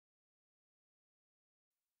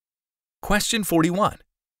Question 41.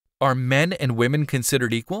 Are men and women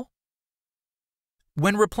considered equal?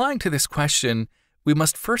 When replying to this question, we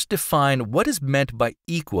must first define what is meant by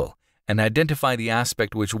equal and identify the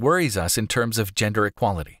aspect which worries us in terms of gender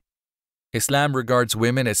equality. Islam regards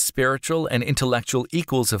women as spiritual and intellectual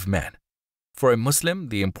equals of men. For a Muslim,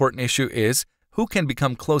 the important issue is who can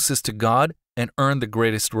become closest to God and earn the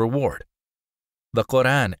greatest reward. The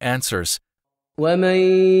Qur'an answers,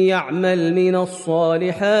 وَمَن يَعْمَلْ مِنَ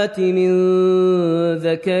الصَّالِحَاتِ مِن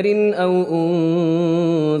ذَكَرٍ أَوْ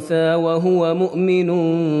أُنثَىٰ وَهُوَ مُؤْمِنٌ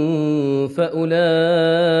فَأُولَٰئِكَ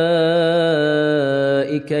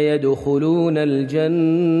يَدْخُلُونَ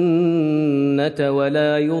الْجَنَّةَ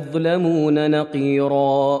وَلَا يُظْلَمُونَ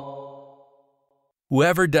نَقِيرًا.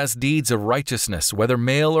 Whoever does deeds of righteousness, whether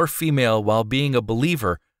male or female, while being a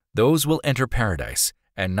believer, those will enter paradise,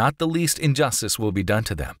 and not the least injustice will be done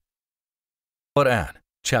to them. Qur'an,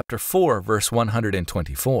 chapter 4, verse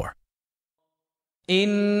 124.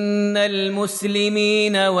 إن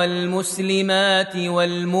المسلمين والمسلمات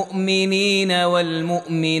والمؤمنين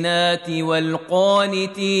والمؤمنات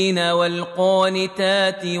والقانتين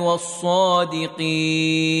والقانتات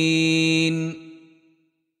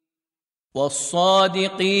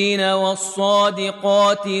والصادقين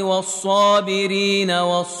والصادقات والصابرين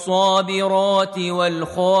والصابرات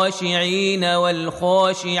والخاشعين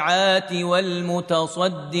والخاشعات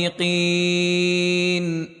والمتصدقين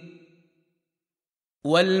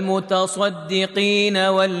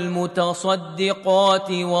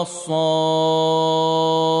والمتصدقات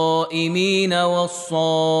والصائمين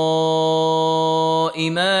والصائمات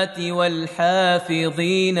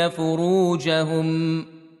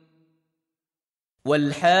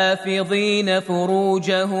والحافظين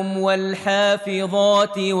فروجهم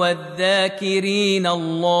والحافظات والذاكرين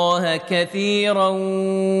الله كثيرا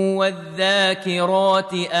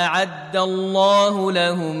والذاكرات أعد الله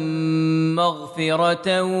لهم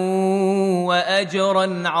مغفرة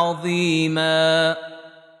وأجرا عظيما.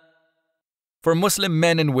 For Muslim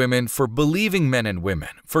men and women, for believing men and women,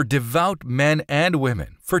 for devout men and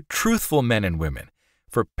women, for truthful men and women,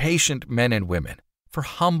 for patient men and women, for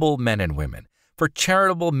humble men and women, for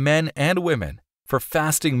charitable men and women, for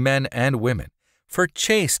fasting men and women, for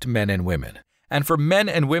chaste men and women, and for men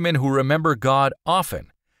and women who remember God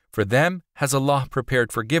often. For them has Allah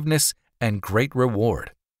prepared forgiveness and great reward.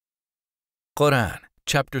 Qur'an,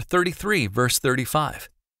 chapter 33, verse 35.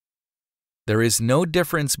 There is no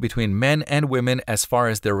difference between men and women as far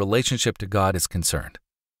as their relationship to God is concerned.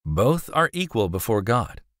 Both are equal before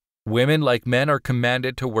God. Women, like men, are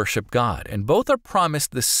commanded to worship God, and both are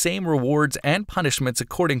promised the same rewards and punishments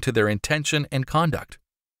according to their intention and conduct.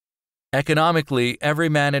 Economically, every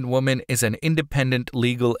man and woman is an independent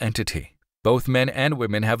legal entity. Both men and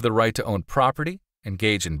women have the right to own property,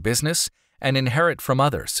 engage in business, and inherit from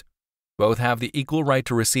others. Both have the equal right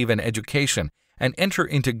to receive an education and enter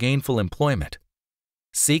into gainful employment.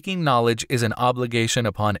 Seeking knowledge is an obligation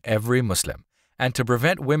upon every Muslim, and to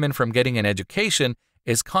prevent women from getting an education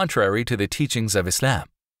is contrary to the teachings of Islam.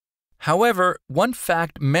 However, one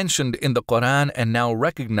fact mentioned in the Qur'an and now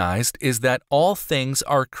recognized is that all things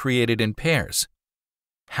are created in pairs.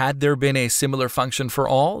 Had there been a similar function for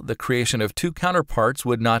all, the creation of two counterparts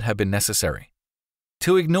would not have been necessary.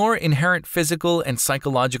 To ignore inherent physical and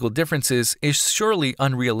psychological differences is surely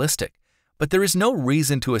unrealistic, but there is no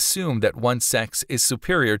reason to assume that one sex is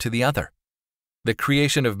superior to the other. The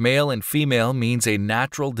creation of male and female means a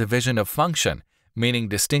natural division of function, meaning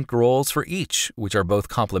distinct roles for each, which are both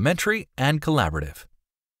complementary and collaborative.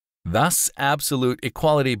 Thus, absolute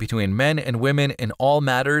equality between men and women in all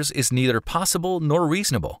matters is neither possible nor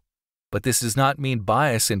reasonable. But this does not mean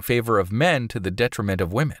bias in favor of men to the detriment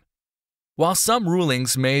of women. While some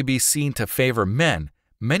rulings may be seen to favor men,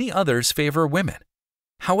 many others favor women.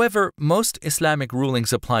 However, most Islamic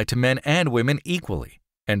rulings apply to men and women equally,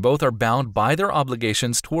 and both are bound by their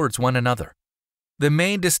obligations towards one another. The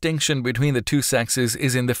main distinction between the two sexes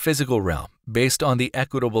is in the physical realm, based on the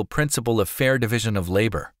equitable principle of fair division of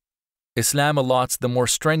labor. Islam allots the more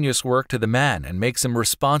strenuous work to the man and makes him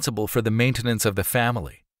responsible for the maintenance of the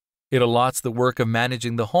family. It allots the work of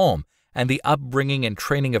managing the home and the upbringing and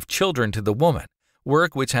training of children to the woman,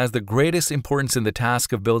 work which has the greatest importance in the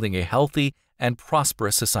task of building a healthy and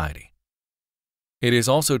prosperous society. It is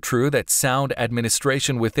also true that sound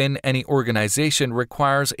administration within any organization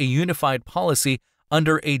requires a unified policy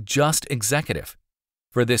under a just executive.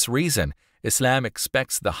 For this reason, Islam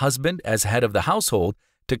expects the husband, as head of the household,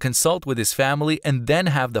 to consult with his family and then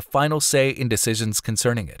have the final say in decisions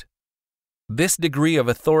concerning it. This degree of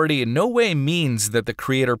authority in no way means that the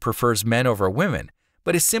Creator prefers men over women,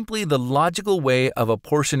 but is simply the logical way of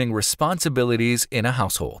apportioning responsibilities in a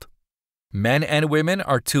household. Men and women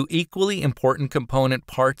are two equally important component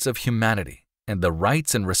parts of humanity, and the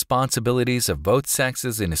rights and responsibilities of both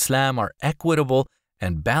sexes in Islam are equitable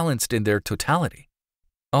and balanced in their totality.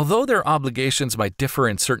 Although their obligations might differ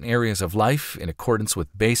in certain areas of life in accordance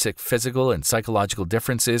with basic physical and psychological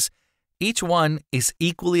differences, each one is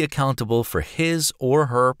equally accountable for his or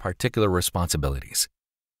her particular responsibilities.